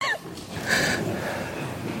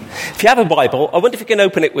If you have a Bible, I wonder if you can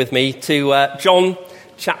open it with me to John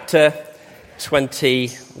chapter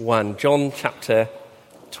 21. John chapter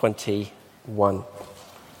 21.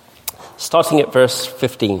 Starting at verse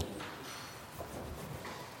 15.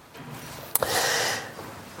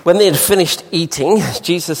 When they had finished eating,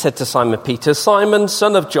 Jesus said to Simon Peter, "Simon,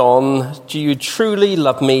 son of John, do you truly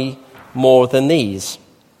love me more than these?"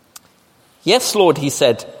 "Yes, Lord," he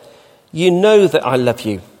said, "you know that I love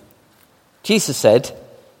you." Jesus said,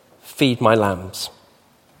 "Feed my lambs."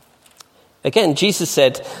 Again, Jesus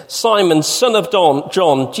said, "Simon, son of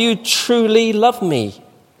John, do you truly love me?"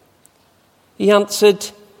 He answered,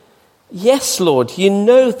 "Yes, Lord, you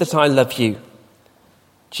know that I love you."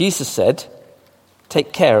 Jesus said,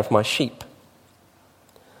 "Take care of my sheep."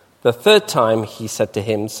 The third time he said to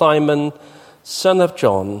him, "Simon, son of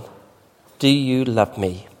John, do you love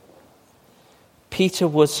me?" Peter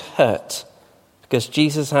was hurt because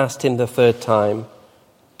Jesus asked him the third time,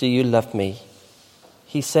 "Do you love me?"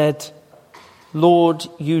 He said, "Lord,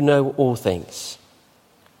 you know all things.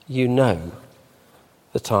 You know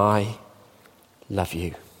that I love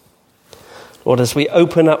you." Lord, as we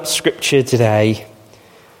open up Scripture today,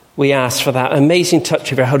 we ask for that amazing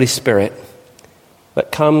touch of your Holy Spirit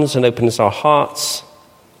that comes and opens our hearts,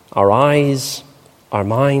 our eyes, our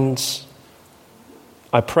minds.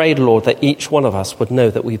 I pray, Lord, that each one of us would know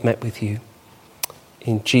that we've met with you.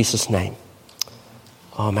 In Jesus' name,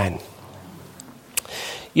 amen.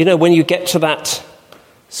 You know, when you get to that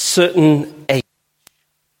certain age...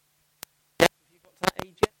 Have you got to that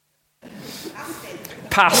age yet?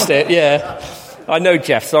 Past it, yeah. I know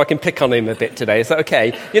Jeff, so I can pick on him a bit today. Is that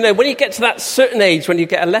okay? You know, when you get to that certain age, when you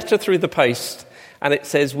get a letter through the post and it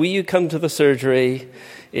says, "Will you come to the surgery?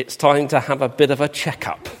 It's time to have a bit of a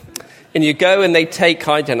checkup." And you go and they take,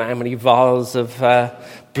 I don't know how many vials of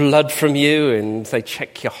blood from you, and they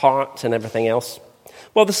check your heart and everything else.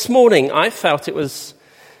 Well, this morning I felt it was,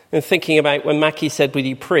 in thinking about when Mackie said, "Will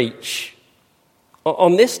you preach?"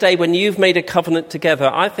 On this day when you've made a covenant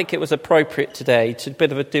together, I think it was appropriate today to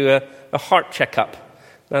do a heart checkup.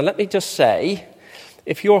 Now let me just say,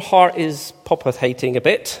 if your heart is palpitating a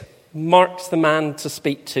bit, Mark's the man to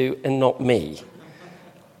speak to and not me.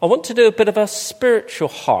 I want to do a bit of a spiritual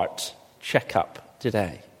heart checkup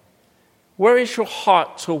today. Where is your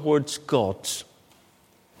heart towards God?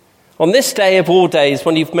 On this day of all days,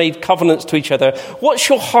 when you've made covenants to each other, what's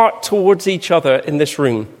your heart towards each other in this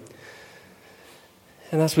room?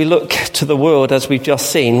 And as we look to the world, as we've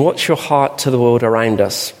just seen, what's your heart to the world around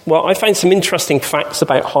us? Well, I found some interesting facts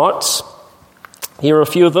about hearts. Here are a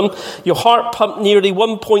few of them. Your heart pumped nearly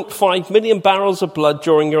 1.5 million barrels of blood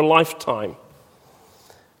during your lifetime.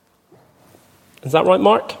 Is that right,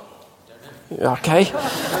 Mark? Okay.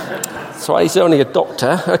 So he's only a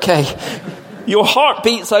doctor. Okay. Your heart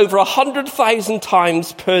beats over 100,000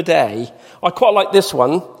 times per day. I quite like this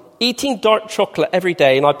one. Eating dark chocolate every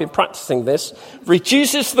day, and I've been practicing this,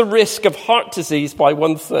 reduces the risk of heart disease by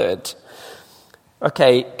 1/3.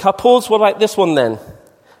 Okay, couples, what about this one then?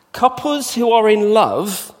 Couples who are in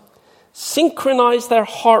love synchronize their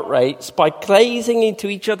heart rates by gazing into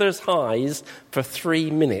each other's eyes for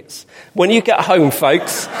 3 minutes. When you get home,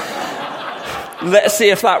 folks, let's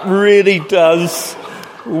see if that really does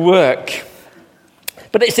work.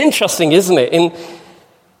 But it's interesting, isn't it?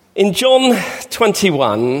 In John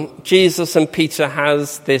 21, Jesus and Peter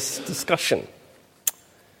has this discussion.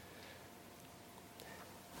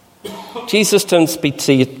 Jesus turns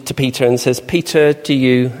to Peter and says, "Peter, do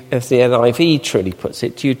you, as the NIV truly puts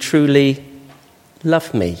it, do you truly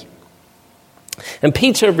love me?" And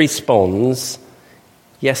Peter responds,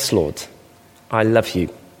 "Yes, Lord, I love you."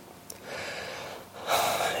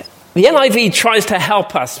 The NIV tries to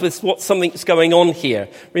help us with what something's going on here.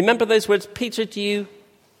 Remember those words, "Peter, do you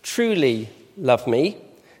truly love me?"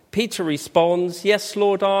 Peter responds, "Yes,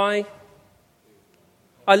 Lord, I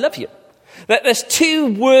love you." There's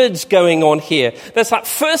two words going on here. There's that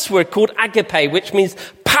first word called agape, which means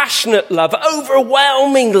passionate love,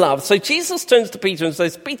 overwhelming love. So Jesus turns to Peter and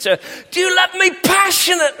says, "Peter, do you love me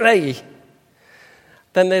passionately?"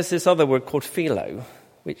 Then there's this other word called philo,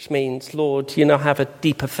 which means, "Lord, I have a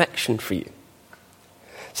deep affection for you."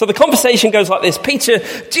 So the conversation goes like this: "Peter,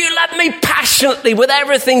 do you love me passionately with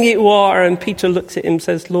everything you are?" And Peter looks at him and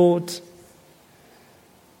says, "Lord,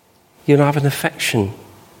 I have an affection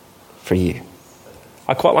for you."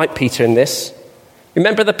 I quite like Peter in this.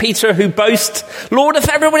 Remember the Peter who boasts, "Lord, if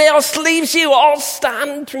everybody else leaves you, I'll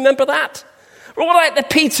stand." Remember that? Or what about the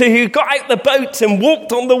Peter who got out the boat and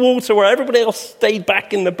walked on the water where everybody else stayed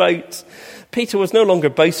back in the boat? Peter was no longer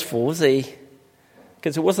boastful, was he?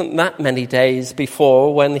 Because it wasn't that many days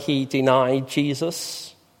before when he denied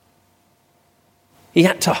Jesus. He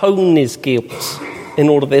had to hone his guilt in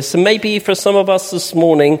all of this. And maybe for some of us this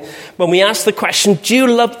morning, when we ask the question, do you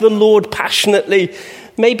love the Lord passionately?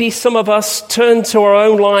 Maybe some of us turn to our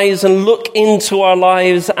own lives and look into our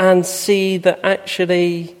lives and see that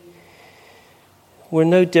actually we're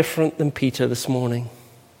no different than Peter this morning.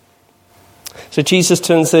 So Jesus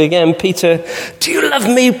turns again, Peter, do you love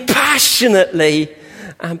me passionately?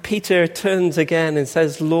 And Peter turns again and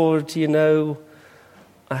says, Lord, you know,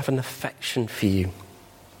 I have an affection for you.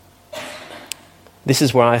 This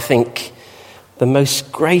is where I think the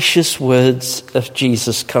most gracious words of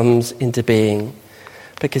Jesus comes into being,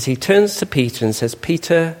 because he turns to Peter and says,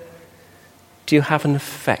 Peter, do you have an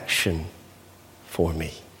affection for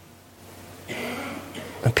me?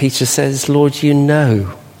 And Peter says, Lord, you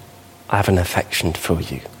know I have an affection for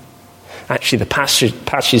you. Actually, the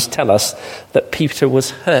passages tell us that Peter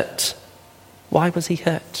was hurt. Why was he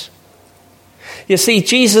hurt? You see,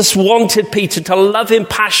 Jesus wanted Peter to love him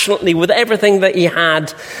passionately with everything that he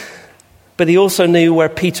had, but he also knew where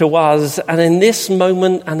Peter was. And in this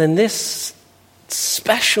moment, and in this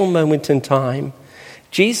special moment in time,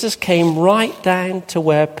 Jesus came right down to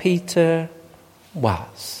where Peter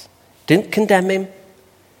was. Didn't condemn him.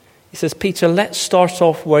 He says, Peter, let's start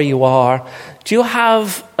off where you are. Do you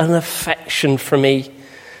have an affection for me?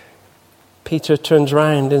 Peter turns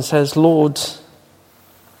around and says, Lord,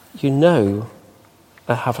 you know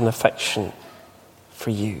I have an affection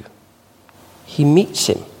for you. He meets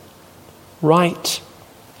him right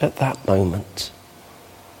at that moment.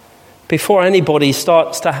 Before anybody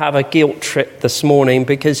starts to have a guilt trip this morning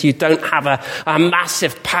because you don't have a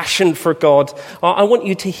massive passion for God, I want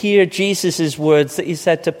you to hear Jesus' words that he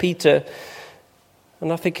said to Peter.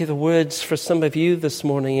 And I think the words for some of you this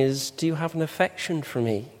morning is, do you have an affection for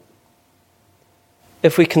me?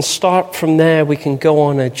 If we can start from there, we can go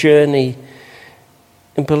on a journey.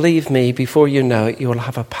 And believe me, before you know it, you'll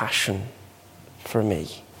have a passion for me.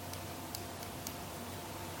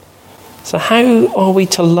 So how are we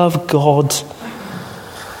to love God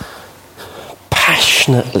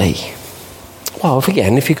passionately? Well,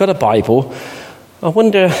 again, if you've got a Bible, I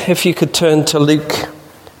wonder if you could turn to Luke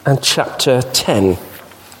and chapter 10.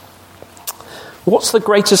 What's the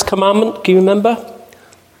greatest commandment? Do you remember?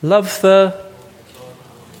 Love with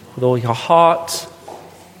all your heart,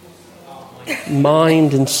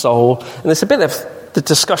 mind and soul. And there's a bit of the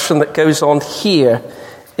discussion that goes on here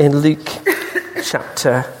in Luke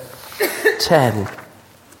chapter 10.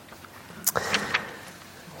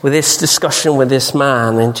 With this discussion with this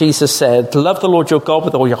man, and Jesus said, love the Lord your God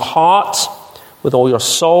with all your heart, with all your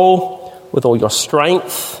soul, with all your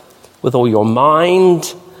strength, with all your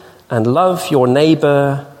mind, and love your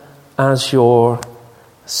neighbor as yourself.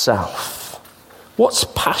 What's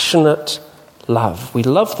passionate love? We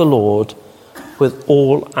love the Lord with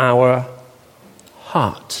all our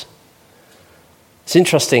heart. It's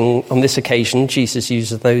interesting, on this occasion, Jesus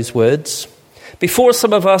uses those words. Before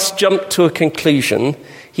some of us jump to a conclusion,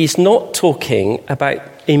 he's not talking about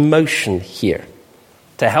emotion here.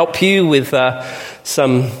 To help you with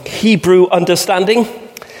some Hebrew understanding,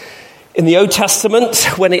 in the Old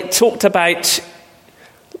Testament, when it talked about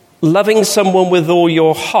loving someone with all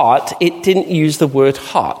your heart, it didn't use the word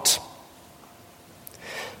heart.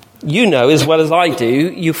 You know as well as I do,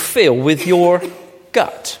 you feel with your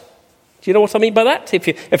gut. Do you know what I mean by that? If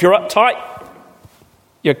you're uptight,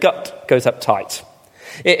 your gut goes uptight.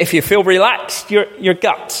 If you feel relaxed, your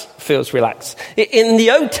gut feels relaxed. In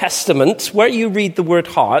the Old Testament, where you read the word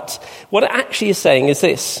heart, what it actually is saying is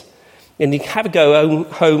this. And you have a go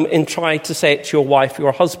home and try to say it to your wife or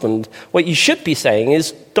your husband. What you should be saying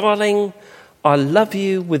is, darling, I love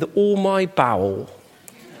you with all my bowel.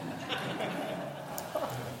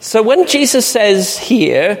 So when Jesus says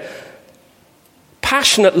here,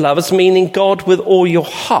 passionate love is meaning God with all your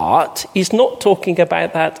heart, he's not talking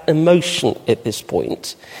about that emotion at this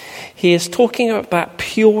point. He is talking about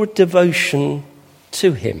pure devotion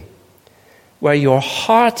to him. Where your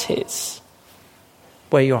heart is,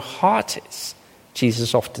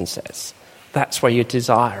 Jesus often says, that's where your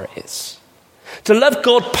desire is. To love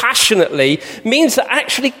God passionately means that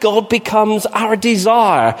actually God becomes our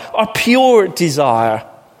desire, our pure desire.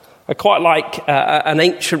 I quite like an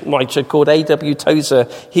ancient writer called A.W. Tozer.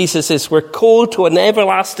 He says this, we're called to an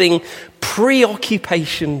everlasting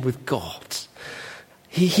preoccupation with God.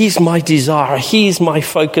 He's my desire. He's my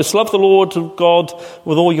focus. Love the Lord God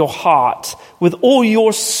with all your heart, with all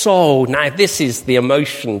your soul. Now, this is the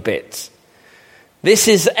emotion bit. This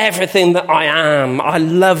is everything that I am. I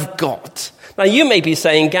love God. Now, you may be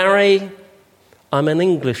saying, Gary, I'm an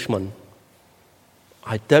Englishman.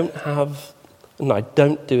 I don't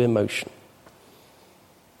do emotion.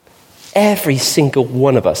 Every single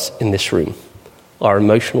one of us in this room are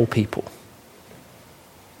emotional people.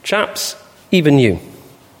 Chaps, even you.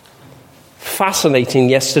 Fascinating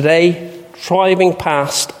yesterday, driving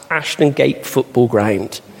past Ashton Gate football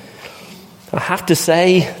ground. I have to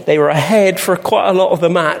say, they were ahead for quite a lot of the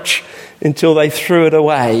match until they threw it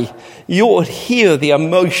away. You would hear the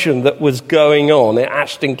emotion that was going on at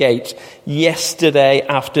Ashton Gate yesterday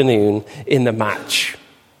afternoon in the match.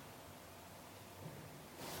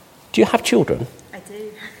 Do you have children? I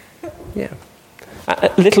do. Yeah.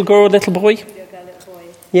 A little girl, little boy? Little girl, little boy.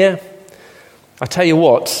 Yeah. I tell you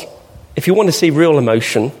what, if you want to see real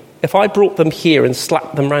emotion, if I brought them here and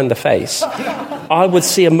slapped them round the face, I would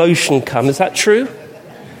see emotion come. Is that true?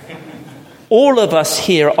 All of us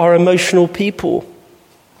here are emotional people.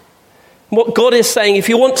 What God is saying, if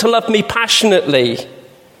you want to love me passionately,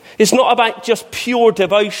 it's not about just pure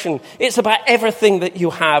devotion. It's about everything that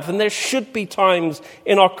you have. And there should be times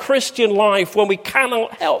in our Christian life when we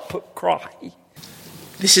cannot help but cry.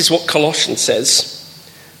 This is what Colossians says.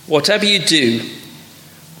 Whatever you do,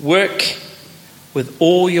 work with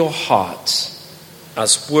all your heart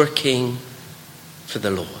as working for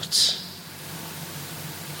the Lord.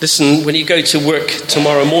 Listen, when you go to work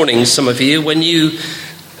tomorrow morning, some of you, when you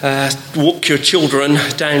walk your children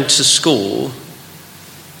down to school,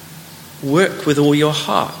 work with all your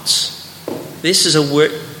heart. This is a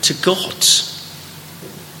work to God.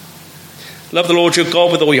 Love the Lord your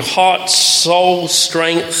God with all your heart, soul,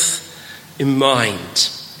 strength, and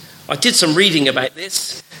mind. I did some reading about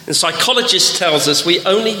this, and psychologists tells us we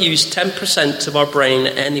only use 10% of our brain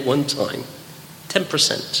at any one time.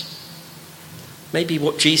 10%. Maybe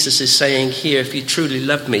what Jesus is saying here, if you truly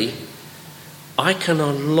love me, I can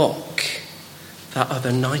unlock that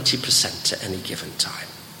other 90% at any given time.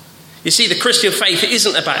 You see, the Christian faith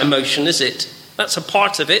isn't about emotion, is it? That's a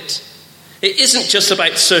part of it. It isn't just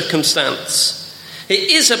about circumstance. It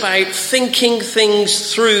is about thinking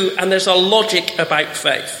things through, and there's a logic about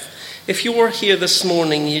faith. If you're here this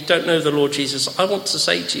morning and you don't know the Lord Jesus, I want to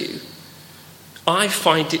say to you, I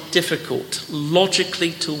find it difficult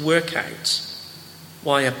logically to work out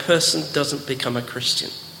why a person doesn't become a Christian.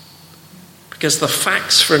 Because the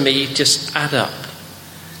facts for me just add up.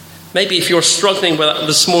 Maybe if you're struggling with that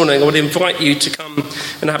this morning, I would invite you to come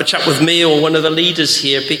and have a chat with me or one of the leaders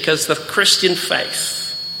here, because the Christian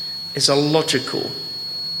faith is a logical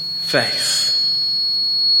faith.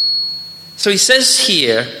 So he says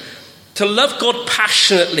here, to love God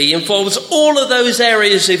passionately involves all of those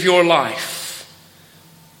areas of your life.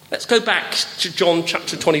 Let's go back to John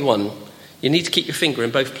chapter 21. You need to keep your finger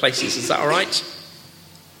in both places. Is that all right?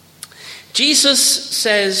 Jesus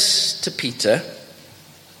says to Peter,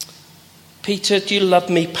 Peter, do you love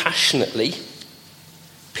me passionately?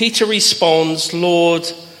 Peter responds,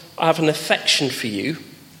 Lord, I have an affection for you.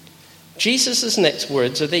 Jesus' next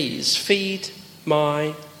words are these, feed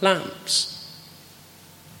my lambs.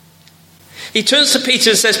 He turns to Peter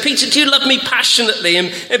and says, Peter, do you love me passionately?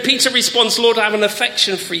 And Peter responds, Lord, I have an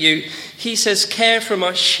affection for you. He says, care for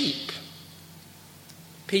my sheep.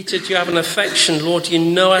 Peter, do you have an affection? Lord, you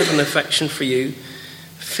know I have an affection for you.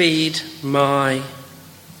 Feed my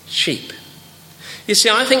sheep. You see,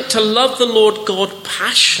 I think to love the Lord God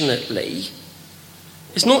passionately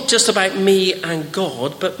is not just about me and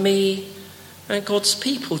God, but me and God's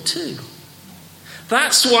people too.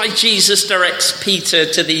 That's why Jesus directs Peter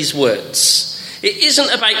to these words. It isn't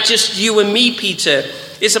about just you and me, Peter.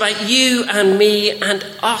 It's about you and me and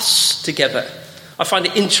us together. I find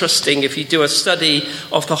it interesting if you do a study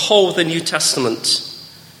of the whole of the New Testament.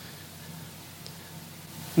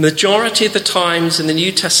 Majority of the times in the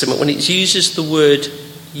New Testament, when it uses the word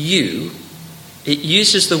you, it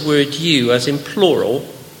uses the word you as in plural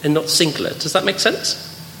and not singular. Does that make sense?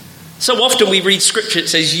 So often we read scripture, it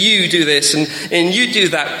says you do this and you do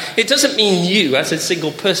that. It doesn't mean you as a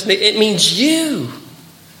single person. It means you.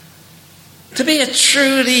 To be a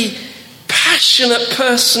truly passionate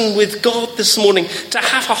person with God this morning, to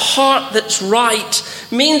have a heart that's right,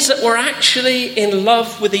 means that we're actually in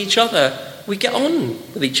love with each other. We get on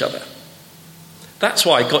with each other. That's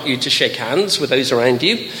why I got you to shake hands with those around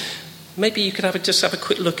you. Maybe you could just have a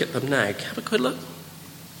quick look at them now. Have a quick look.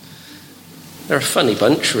 They're a funny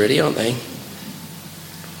bunch, really, aren't they?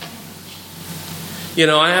 You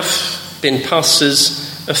know, I have been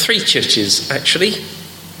pastors of 3 churches, actually.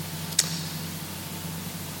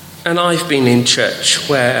 And I've been in church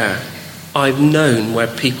where I've known where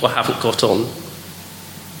people haven't got on.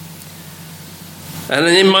 And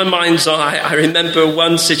in my mind's eye, I remember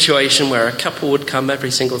one situation where a couple would come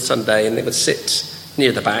every single Sunday and they would sit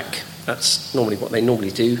near the back. That's normally what they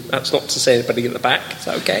normally do. That's not to say anybody at the back. Is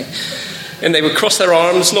that okay? And they would cross their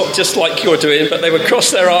arms, not just like you're doing, but they would cross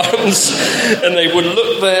their arms and they would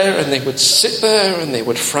look there and they would sit there and they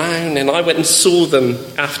would frown. And I went and saw them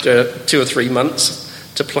after 2 or 3 months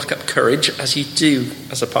to pluck up courage, as you do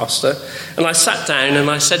as a pastor. And I sat down and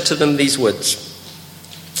I said to them these words.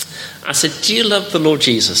 I said, do you love the Lord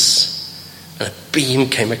Jesus? And a beam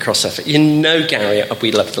came across her face. You know, Gary,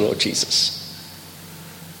 we love the Lord Jesus.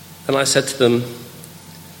 And I said to them,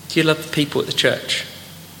 do you love the people at the church?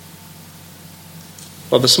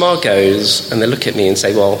 Well, the smile goes, and they look at me and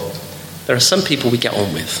say, well, there are some people we get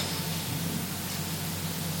on with.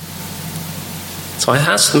 So I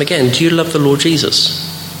asked them again, do you love the Lord Jesus?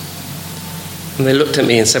 And they looked at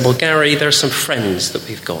me and said, well, Gary, there are some friends that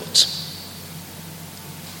we've got.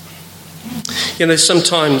 You know,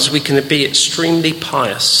 sometimes we can be extremely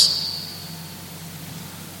pious,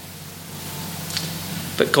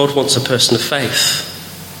 but God wants a person of faith.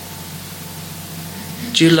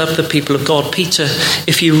 Do you love the people of God? Peter,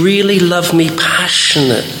 if you really love me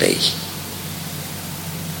passionately,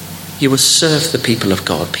 you will serve the people of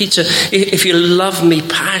God. Peter, if you love me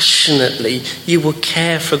passionately, you will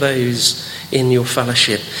care for those in your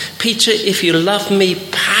fellowship. Peter, if you love me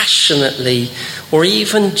passionately, or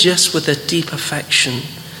even just with a deep affection,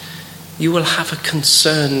 you will have a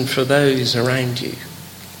concern for those around you.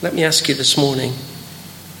 Let me ask you this morning,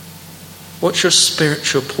 what's your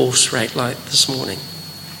spiritual pulse rate like this morning?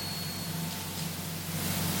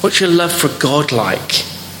 What's your love for God like?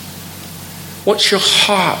 What's your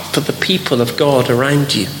heart for the people of God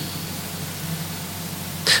around you?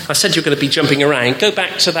 I said you're going to be jumping around. Go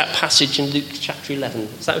back to that passage in Luke chapter 11.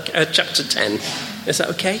 Is that okay? Chapter 10. Is that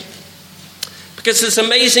okay? Because it's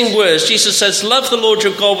amazing words. Jesus says, love the Lord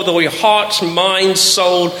your God with all your heart, mind,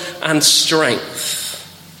 soul, and strength.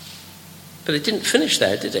 But it didn't finish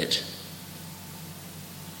there, did it?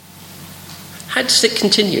 How does it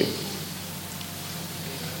continue?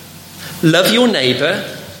 Love your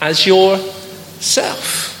neighbour as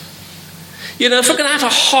yourself. You know, if we're going to have a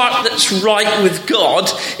heart that's right with God,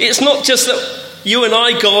 it's not just that you and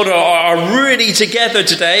I, God, are really together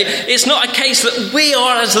today. It's not a case that we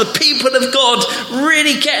are, as the people of God,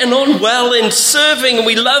 really getting on well in serving, and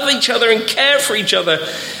we love each other and care for each other.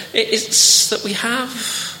 It's that we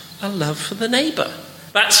have a love for the neighbour.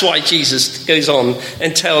 That's why Jesus goes on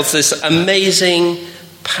and tells this amazing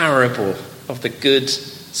parable of the Good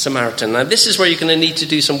Samaritan. Now, this is where you're going to need to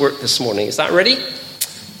do some work this morning. Is that ready?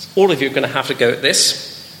 All of you are going to have to go at this.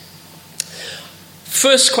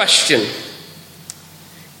 First question.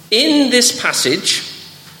 In this passage,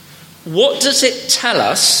 what does it tell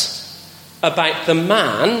us about the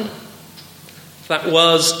man that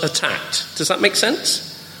was attacked? Does that make sense?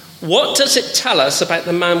 What does it tell us about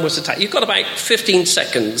the man who was attacked? You've got about 15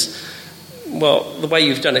 seconds. Well, the way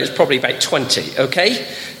you've done it is probably about 20, okay?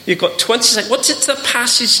 You've got 20 seconds. What does the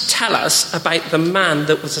passage tell us about the man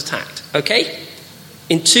that was attacked? Okay?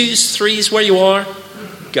 In 2s, 3s, where you are,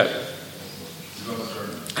 go.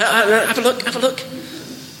 Have a look.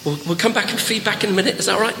 We'll come back and feedback in a minute. Is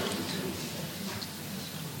that all right?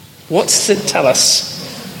 What does it tell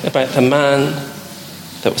us about the man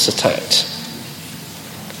that was attacked?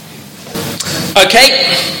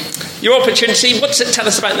 Okay, your opportunity. What does it tell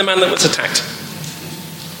us about the man that was attacked?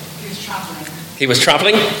 He was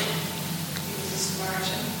travelling.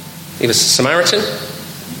 He was a Samaritan.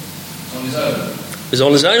 On his own. He was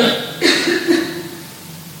on his own.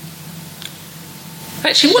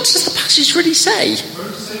 Actually, what does the passage really say? Where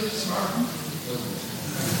does it say he was a Samaritan?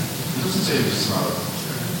 It doesn't say he was a Samaritan.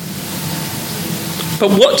 But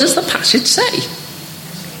what does the passage say?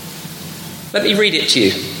 Let me read it to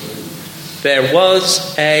you. There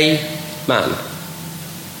was a man.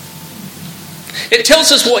 It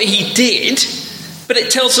tells us what he did, but it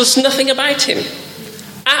tells us nothing about him.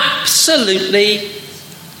 Absolutely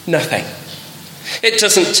nothing. It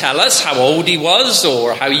doesn't tell us how old he was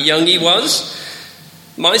or how young he was.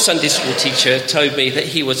 My Sunday school teacher told me that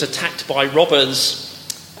he was attacked by robbers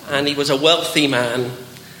and he was a wealthy man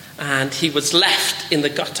and he was left in the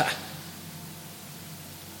gutter.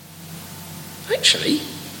 Actually,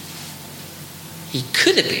 he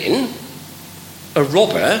could have been a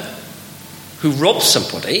robber who robbed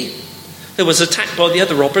somebody who was attacked by the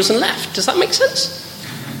other robbers and left. Does that make sense?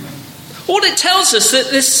 All it tells us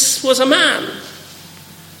that this was a man.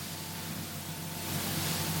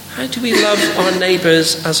 How do we love our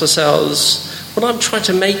neighbours as ourselves? What I'm trying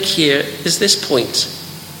to make here is this point.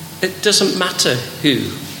 It doesn't matter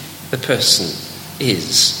who the person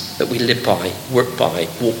is that we live by, work by,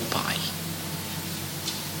 walk by.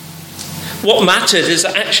 What mattered is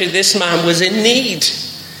that actually this man was in need.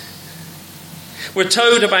 We're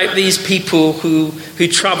told about these people who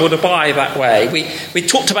travelled by that way. We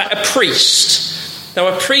talked about a priest. Now,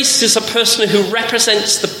 a priest is a person who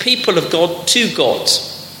represents the people of God to God.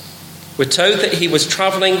 We're told that he was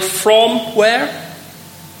travelling from where?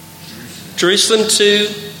 Jerusalem to...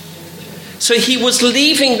 So he was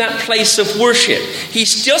leaving that place of worship.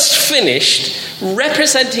 He's just finished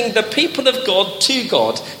representing the people of God to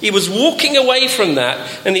God. He was walking away from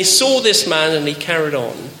that, and he saw this man and he carried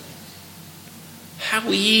on. How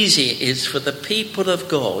easy it is for the people of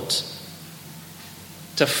God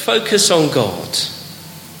to focus on God,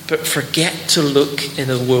 but forget to look in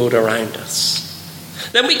the world around us.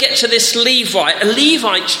 Then we get to this Levite. A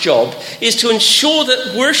Levite's job is to ensure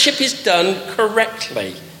that worship is done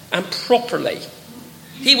correctly and properly.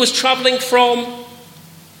 He was travelling from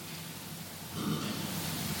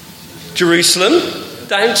Jerusalem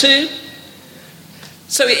down to...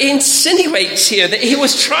 So it insinuates here that he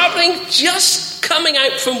was travelling, just coming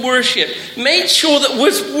out from worship, made sure that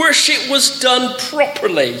worship was done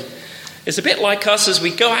properly. It's a bit like us as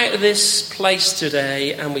we go out of this place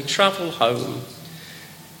today and we travel home,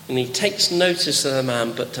 and he takes notice of the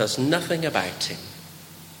man but does nothing about him.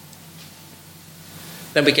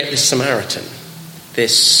 Then we get this Samaritan,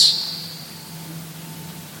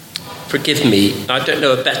 forgive me, I don't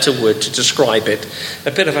know a better word to describe it,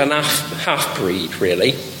 a bit of an half-breed,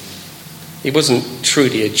 really. He wasn't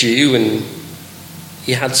truly a Jew, and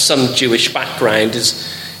he had some Jewish background.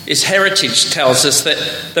 His heritage tells us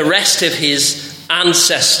that the rest of his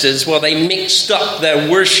ancestors, well, they mixed up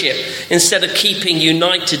their worship instead of keeping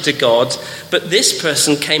united to God. But this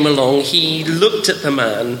person came along, he looked at the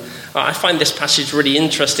man. I find this passage really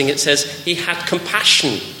interesting. It says he had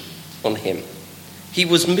compassion on him. He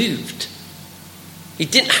was moved. He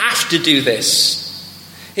didn't have to do this.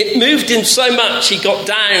 It moved him so much, he got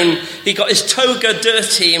down, he got his toga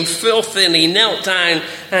dirty and filthy, and he knelt down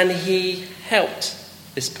and he helped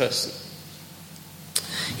this person.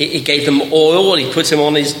 He gave them oil, he put him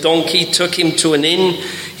on his donkey, took him to an inn.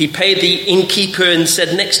 He paid the innkeeper and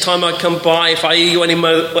said, next time I come by, if I owe you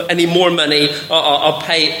any more money, I'll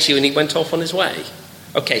pay it to you. And he went off on his way.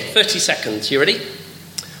 Okay, 30 seconds, you ready?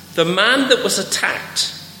 The man that was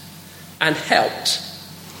attacked and helped,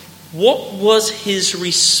 what was his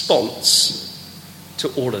response to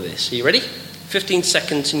all of this? Are you ready? 15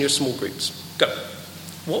 seconds in your small groups. Go.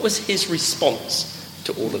 What was his response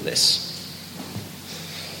to all of this?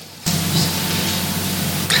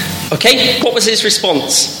 Okay, what was his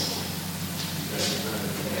response?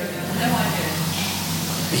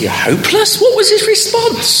 You're hopeless? What was his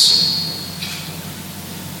response?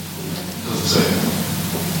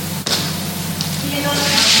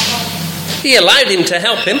 He allowed him to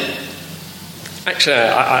help him. Actually,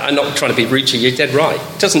 I'm not trying to be rude to you. You're dead right.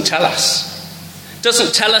 It doesn't tell us. It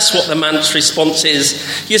doesn't tell us what the man's response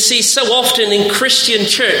is. You see, so often in Christian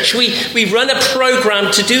church, we run a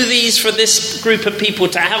program to do these for this group of people,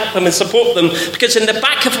 to help them and support them, because in the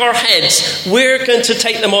back of our heads, we're going to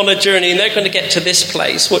take them on a journey and they're going to get to this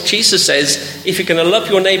place. What Jesus says, if you're going to love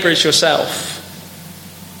your neighbour as yourself,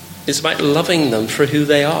 it's about loving them for who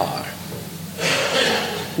they are,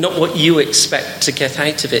 not what you expect to get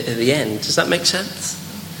out of it at the end. Does that make sense?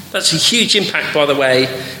 That's a huge impact, by the way,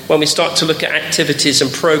 when we start to look at activities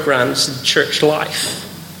and programs in church life.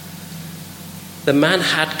 The man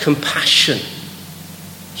had compassion.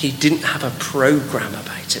 He didn't have a program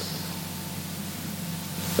about it.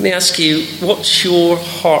 Let me ask you, what's your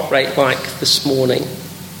heart rate like this morning?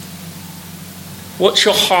 What's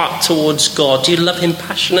your heart towards God? Do you love him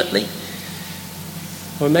passionately?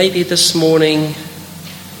 Or maybe this morning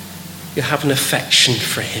you have an affection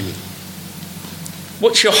for him.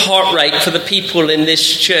 What's your heart rate for the people in this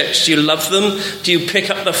church? Do you love them? Do you pick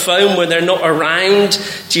up the phone when they're not around?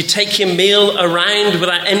 Do you take your meal around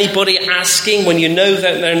without anybody asking when you know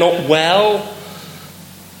that they're not well?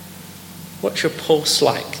 What's your pulse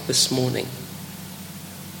like this morning?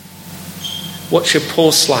 What's your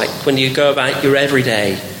pulse like when you go about your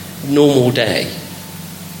everyday, normal day?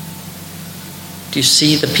 Do you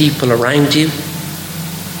see the people around you?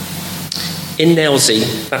 In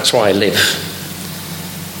Nailsea, that's where I live.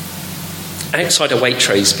 Outside of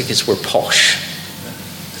Waitrose, because we're posh,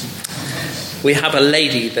 we have a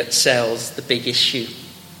lady that sells the Big Issue.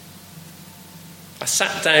 I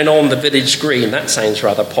sat down on the village green. That sounds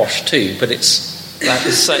rather posh too, but it's like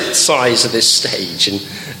the size of this stage.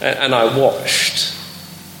 And I watched.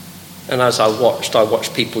 And as I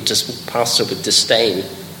watched people just pass her with disdain,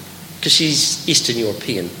 because she's Eastern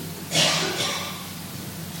European.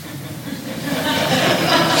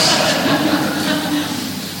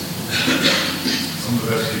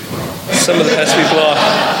 Some of the best people are.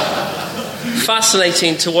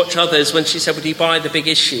 Fascinating to watch others when she said, would you buy the big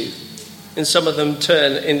issue? And some of them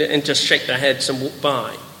turn and just shake their heads and walk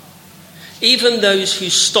by. Even those who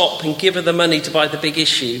stop and give her the money to buy the big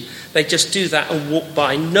issue, they just do that and walk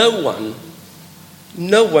by. No one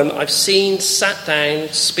I've seen sat down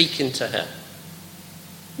speaking to her.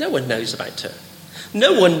 No one knows about her.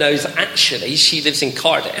 No one knows actually she lives in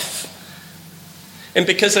Cardiff. And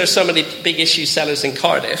because there's so many big issue sellers in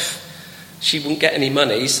Cardiff, she won't get any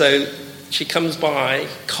money. So she comes by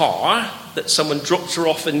car that someone drops her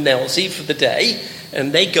off in Nelsey for the day,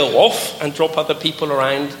 and they go off and drop other people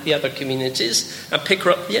around the other communities and pick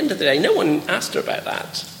her up at the end of the day. No one asked her about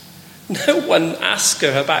that. No one asked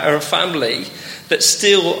her about her family that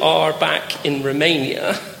still are back in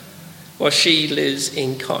Romania while she lives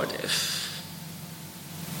in Cardiff.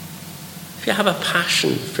 If you have a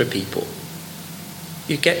passion for people,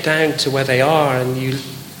 you get down to where they are and you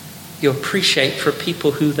appreciate for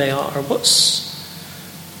people who they are. What's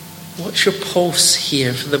your pulse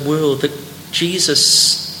here for the world that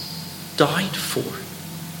Jesus died for,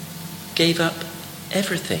 gave up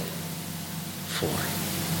everything for?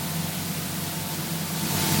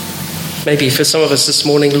 Maybe for some of us this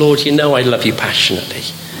morning, Lord, you know I love you passionately.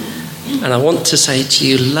 And I want to say to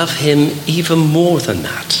you, love him even more than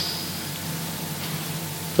that.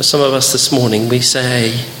 For some of us this morning, we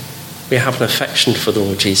say we have an affection for the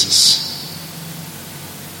Lord Jesus.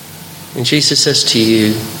 And Jesus says to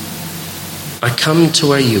you, I come to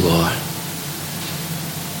where you are.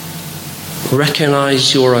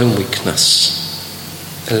 Recognize your own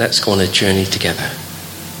weakness, and let's go on a journey together.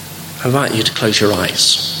 I invite you to close your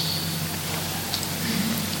eyes.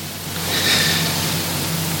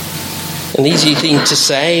 An easy thing to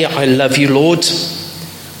say, I love you, Lord.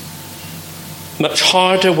 Much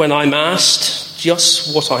harder when I'm asked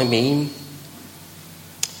just what I mean.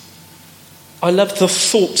 I love the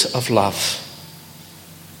thought of love.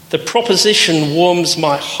 The proposition warms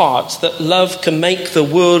my heart that love can make the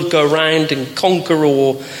world go round and conquer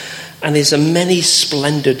all, and is a many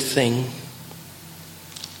splendid thing.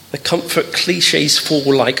 The comfort cliches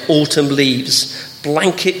fall like autumn leaves,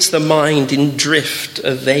 blankets the mind in drift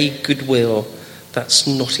of vague goodwill. That's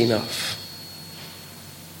not enough.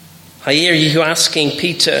 I hear you asking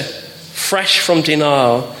Peter, fresh from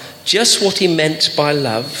denial, just what he meant by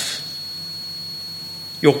love.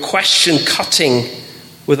 Your question cutting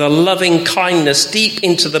with a loving kindness deep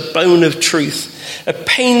into the bone of truth, a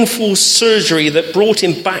painful surgery that brought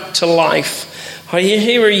him back to life. I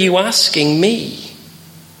hear you asking me.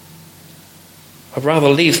 I'd rather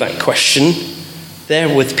leave that question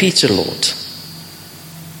there with Peter, Lord.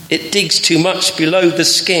 It digs too much below the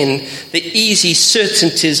skin. The easy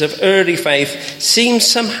certainties of early faith seem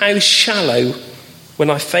somehow shallow when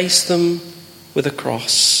I face them with a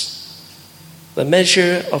cross. The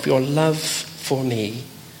measure of your love for me.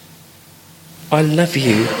 I love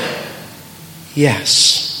you,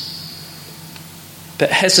 yes, but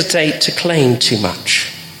hesitate to claim too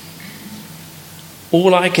much.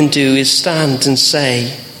 All I can do is stand and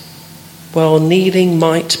say, well, kneeling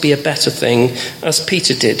might be a better thing, as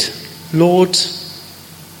Peter did. Lord,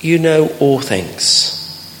 you know all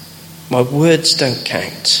things. My words don't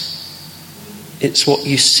count. It's what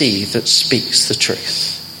you see that speaks the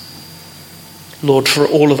truth. Lord, for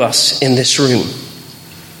all of us in this room,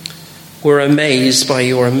 we're amazed by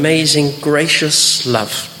your amazing, gracious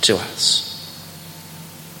love to us.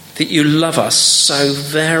 That you love us so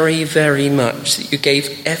very, very much that you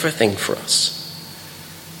gave everything for us.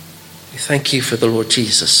 We thank you for the Lord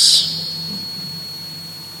Jesus.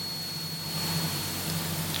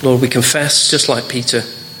 Lord, we confess, just like Peter,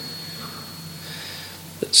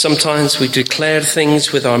 that sometimes we declare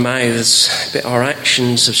things with our mouths, but our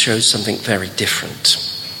actions have shown something very different.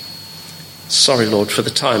 Sorry, Lord, for the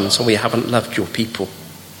times when we haven't loved your people.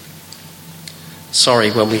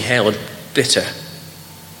 Sorry when we held bitter,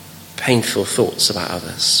 painful thoughts about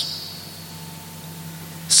others.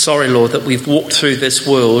 Sorry, Lord, that we've walked through this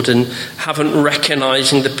world and haven't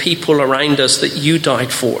recognized the people around us that you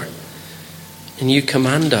died for. And you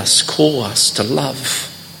command us, call us to love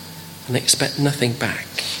and expect nothing back.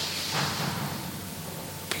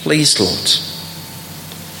 Please, Lord,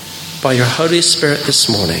 by your Holy Spirit this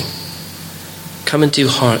morning, come and do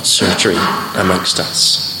heart surgery amongst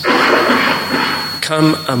us.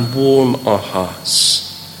 Come and warm our hearts.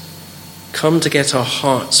 Come to get our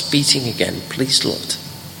hearts beating again, please, Lord.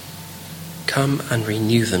 Come and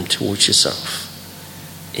renew them towards yourself.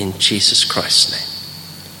 In Jesus Christ's name.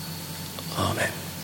 Amen.